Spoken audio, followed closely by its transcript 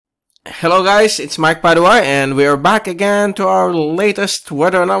Hello guys, it's Mike Padua and we are back again to our latest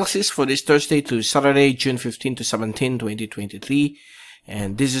weather analysis for this Thursday to Saturday, June 15 to 17, 2023.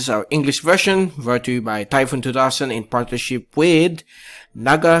 And this is our English version brought to you by Typhoon2000 in partnership with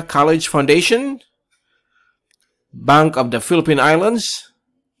Naga College Foundation, Bank of the Philippine Islands,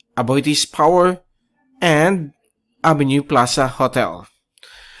 Aboitiz Power, and Avenue Plaza Hotel.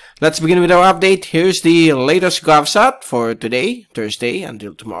 Let's begin with our update. Here's the latest Thu-Sat for today, Thursday,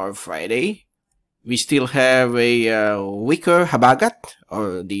 until tomorrow, Friday. We still have a weaker Habagat,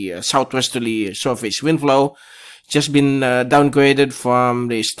 or the southwesterly surface wind flow. Just been downgraded from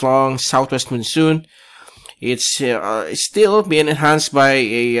the strong southwest monsoon. It's still being enhanced by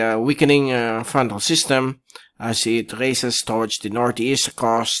a weakening frontal system as it races towards the northeast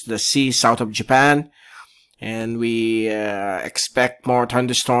across the sea south of Japan. And we expect more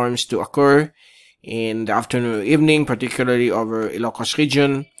thunderstorms to occur in the afternoon or evening, particularly over Ilocos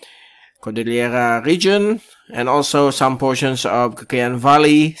region, Cordillera region, and also some portions of Cagayan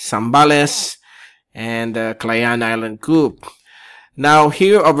Valley, Zambales, and Calayan Island Group. Now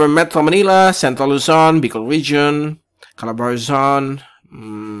here over Metro Manila, Central Luzon, Bicol region, Calabarzon,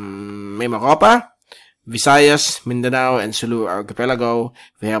 Mimaropa, Visayas, Mindanao, and Sulu Archipelago,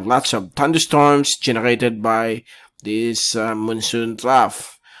 we have lots of thunderstorms generated by this monsoon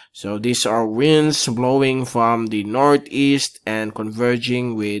trough. So these are winds blowing from the northeast and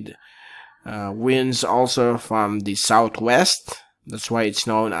converging with winds also from the southwest. That's why it's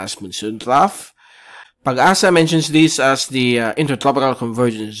known as monsoon trough. Pag-asa mentions this as the intertropical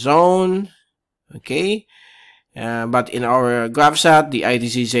convergence zone. Okay. But in our Thu-Sat, the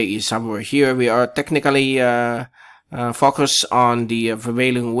IDCZ is somewhere here. We are technically focused on the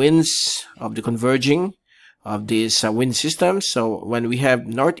prevailing winds of the converging of these wind systems. So when we have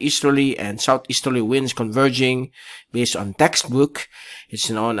northeasterly and southeasterly winds converging based on textbook, it's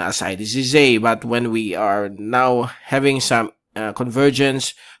known as IDCZ. But when we are now having some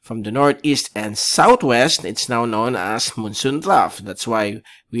convergence from the northeast and southwest, it's now known as monsoon trough. That's why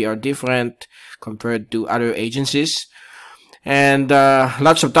we are different compared to other agencies. And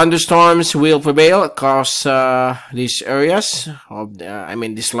lots of thunderstorms will prevail across these areas of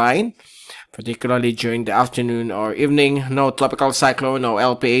this line, particularly during the afternoon or evening. No tropical cyclone, no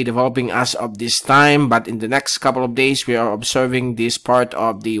LPA developing as of this time, but in the next couple of days we are observing this part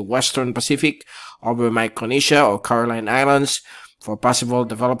of the Western Pacific over Micronesia or Caroline Islands for possible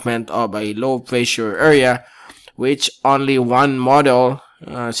development of a low pressure area, which only one model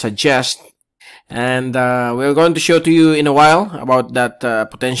suggests. And we're going to show to you in a while about that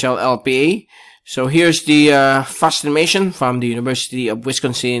potential LPA. So here's the fast animation from the University of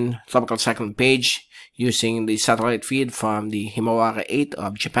Wisconsin Tropical Cyclone page using the satellite feed from the Himawari 8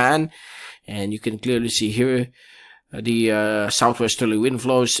 of Japan. And you can clearly see here the southwesterly wind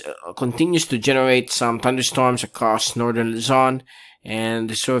flows continues to generate some thunderstorms across northern Luzon and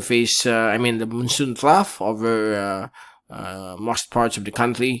the surface, the monsoon trough over most parts of the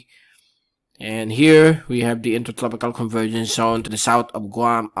country. And here we have the intertropical convergence zone to the south of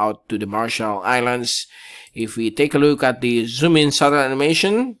Guam out to the Marshall Islands. If we take a look at the zoom-in satellite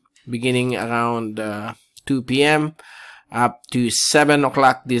animation beginning around 2 p.m. up to 7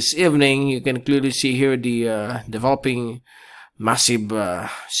 o'clock this evening, you can clearly see here the developing massive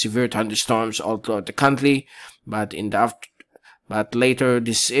severe thunderstorms all throughout the country. But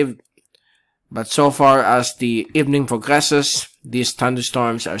But so far as the evening progresses, these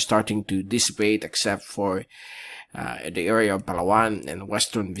thunderstorms are starting to dissipate except for the area of Palawan and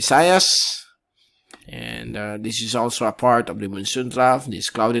western Visayas. And this is also a part of the monsoon trough, this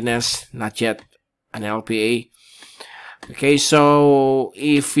cloudiness, not yet an LPA. Okay, so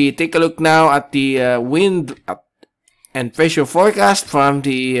if we take a look now at the wind and pressure forecast from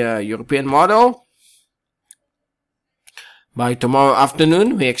the European model, by tomorrow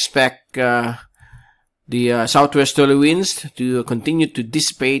afternoon, we expect the southwesterly winds to continue to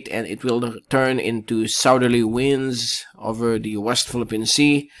dissipate and it will turn into southerly winds over the West Philippine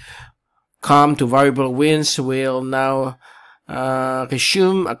Sea. Calm to variable winds will now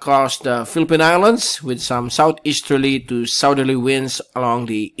resume across the Philippine Islands with some southeasterly to southerly winds along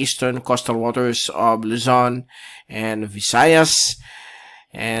the eastern coastal waters of Luzon and Visayas.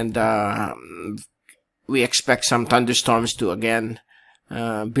 And we expect some thunderstorms to again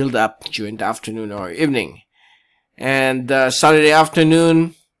build up during the afternoon or evening. And Saturday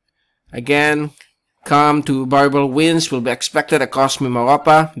afternoon, again, calm to variable winds will be expected across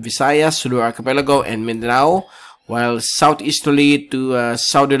Mimaropa, Visayas, Sulu Archipelago, and Mindanao, while southeasterly to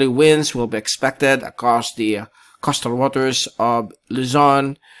southerly winds will be expected across the coastal waters of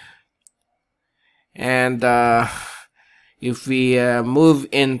Luzon. And If we move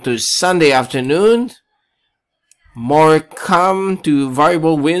into Sunday afternoon, more calm to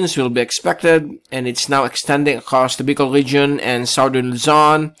variable winds will be expected, and it's now extending across the Bicol region and southern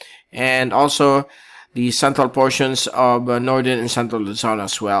Luzon, and also the central portions of northern and central Luzon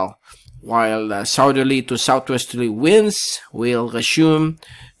as well, while southerly to southwesterly winds will resume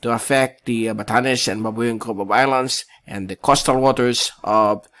to affect the Batanes and Babuyan group of islands and the coastal waters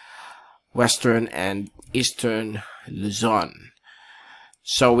of western and eastern Luzon.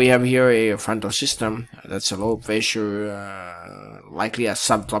 So we have here a frontal system. That's a low pressure, likely a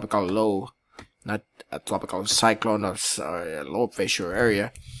subtropical low, not a tropical cyclone or a low pressure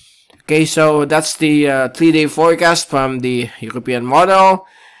area. Okay, so that's the 3-day forecast from the European model.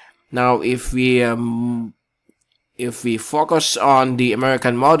 Now, if we focus on the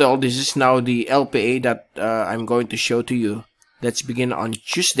American model, this is now the LPA that I'm going to show to you. Let's begin on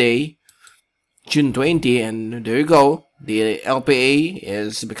Tuesday, June 20, and there you go. The LPA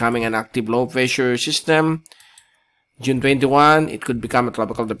is becoming an active low pressure system. June 21, it could become a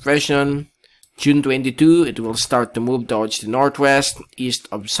tropical depression. June 22, it will start to move towards the northwest, east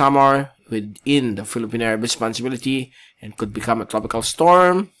of Samar, within the Philippine area of responsibility, and could become a tropical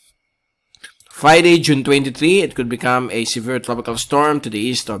storm. Friday, June 23, it could become a severe tropical storm to the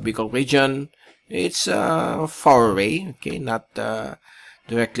east of Bicol region. It's far away, okay, not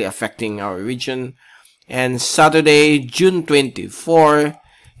directly affecting our region. And Saturday, June 24,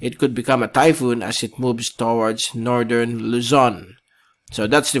 it could become a typhoon as it moves towards northern Luzon. So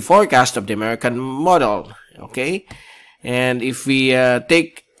that's the forecast of the American model, okay? And if we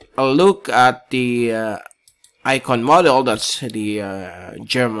take a look at the ICON model, that's the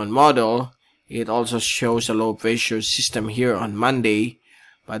German model, it also shows a low pressure system here on Monday,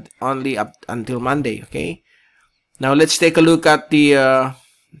 but only up until Monday, okay? Now let's take a look at the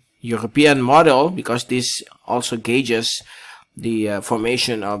European model, because this also gauges the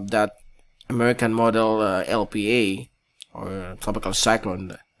formation of that American model LPA, or tropical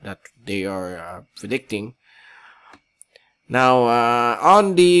cyclone that they are predicting. Now,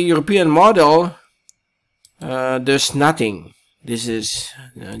 on the European model, there's nothing. This is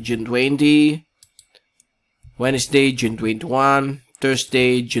June 20, Wednesday, June 21,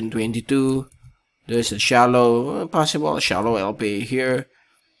 Thursday, June 22. There's a shallow, possible shallow LPA here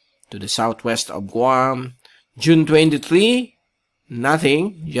to the southwest of Guam. June 23,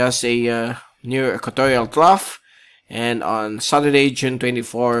 nothing, just a near equatorial trough. And on Saturday, June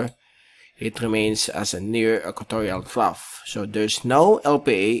 24, it remains as a near equatorial trough. So there's no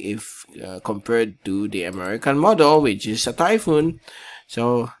LPA if compared to the American model, which is a typhoon.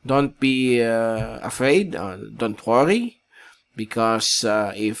 So don't be afraid, don't worry, because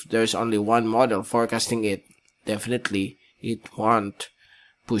if there's only one model forecasting it, definitely it won't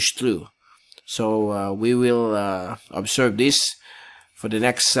push through. So we will observe this for the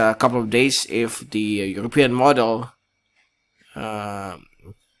next couple of days. If the European model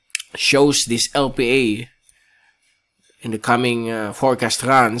shows this LPA in the coming forecast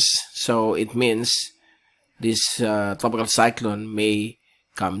runs, so it means this tropical cyclone may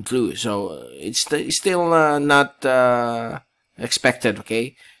come through. So it's still not expected,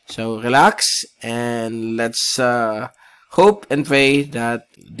 okay? So relax and let's hope and pray that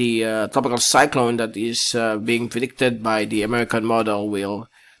the tropical cyclone that is being predicted by the American model will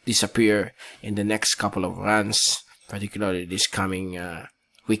disappear in the next couple of runs, particularly this coming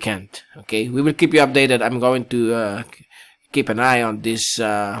weekend. Okay, we will keep you updated. I'm going to keep an eye on this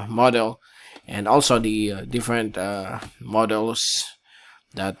model and also the different models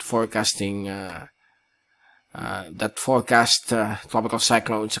that forecast tropical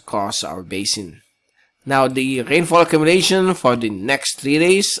cyclones across our basin. Now, the rainfall accumulation for the next 3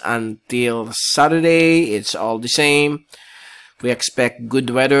 days until Saturday, it's all the same. We expect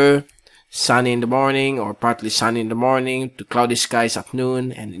good weather, sunny in the morning or partly sunny in the morning to cloudy skies at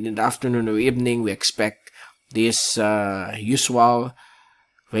noon, and in the afternoon or evening we expect these usual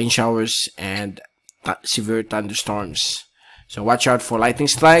rain showers and severe thunderstorms. So watch out for lightning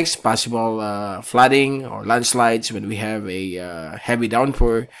strikes, possible flooding or landslides when we have a heavy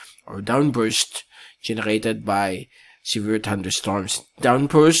downpour or downburst generated by severe thunderstorms.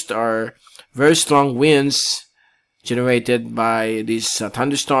 Downbursts are very strong winds generated by these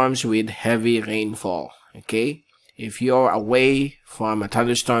thunderstorms with heavy rainfall. Okay, if you're away from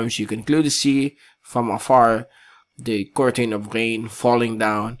thunderstorms, you can clearly see from afar the curtain of rain falling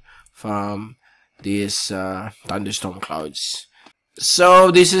down from these thunderstorm clouds.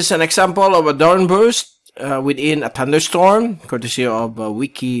 So this is an example of a downburst within a thunderstorm, courtesy of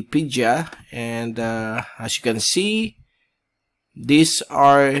Wikipedia, and as you can see, these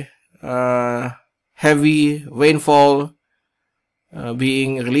are heavy rainfall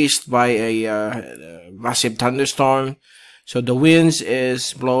being released by a massive thunderstorm. So the winds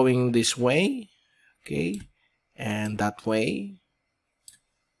is blowing this way, okay, and that way,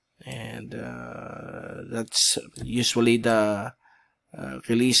 and that's usually the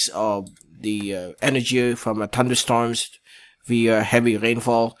release of the energy from thunderstorms via heavy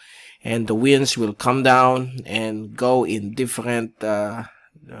rainfall, and the winds will come down and go in different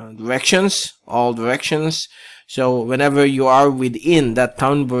directions, all directions. So whenever you are within that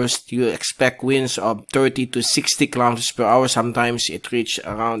downburst, you expect winds of 30 to 60 kilometers per hour. Sometimes it reaches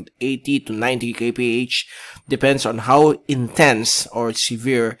around 80 to 90 kph. Depends on how intense or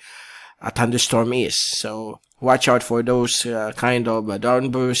severe a thunderstorm is. So watch out for those kind of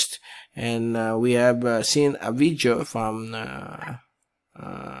downburst. And we have seen a video from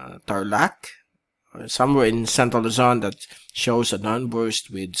Tarlac, somewhere in Central Luzon, that shows a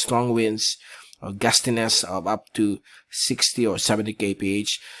downburst with strong winds or gustiness of up to 60 or 70 kph.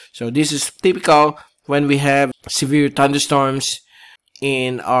 So this is typical when we have severe thunderstorms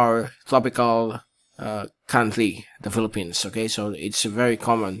in our tropical country, the Philippines. Okay, so it's very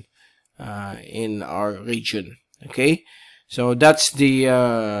common in our region. Okay, so that's the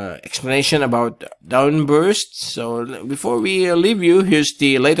explanation about downbursts. So before we leave you, here's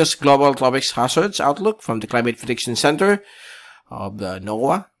the latest global tropics hazards outlook from the Climate Prediction Center of the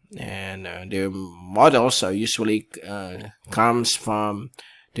NOAA. And their models are usually comes from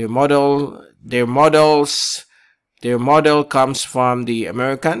their model comes from the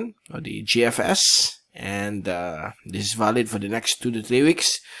American, or the GFS, and this is valid for the next 2 to 3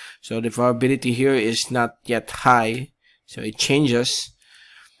 weeks. So the probability here is not yet high, so it changes.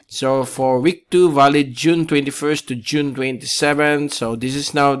 So for week 2, valid June 21st to June 27th. So this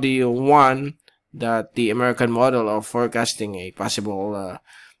is now the one that the American model of forecasting a possible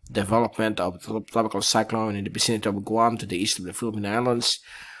development of tropical cyclone in the vicinity of Guam to the east of the Philippine Islands.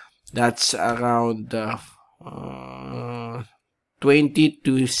 That's around 20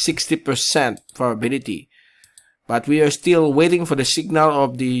 to 60% probability. But we are still waiting for the signal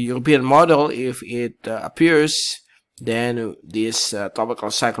of the European model. If it appears, then this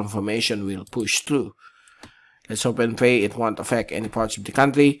tropical cyclone formation will push through. Let's hope and pray it won't affect any parts of the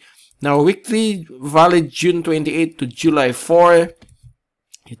country. Now, week 3, valid June 28 to July 4.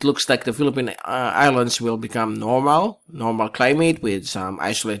 It looks like the Philippine Islands will become normal climate with some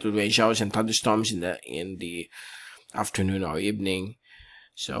isolated rain showers and thunderstorms in the afternoon or evening.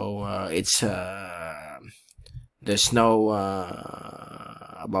 So there's no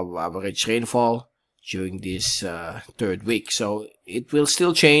above average rainfall during this third week. So it will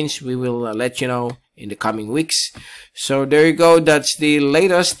still change. We will let you know in the coming weeks. So there you go. That's the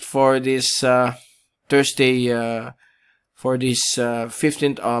latest for this Thursday. For this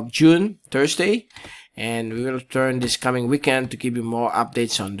 15th of June, Thursday, and we will return this coming weekend to give you more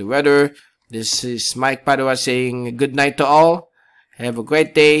updates on the weather. This is Mike Padua saying good night to all. Have a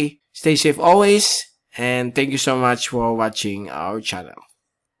great day. Stay safe always, and thank you so much for watching our channel.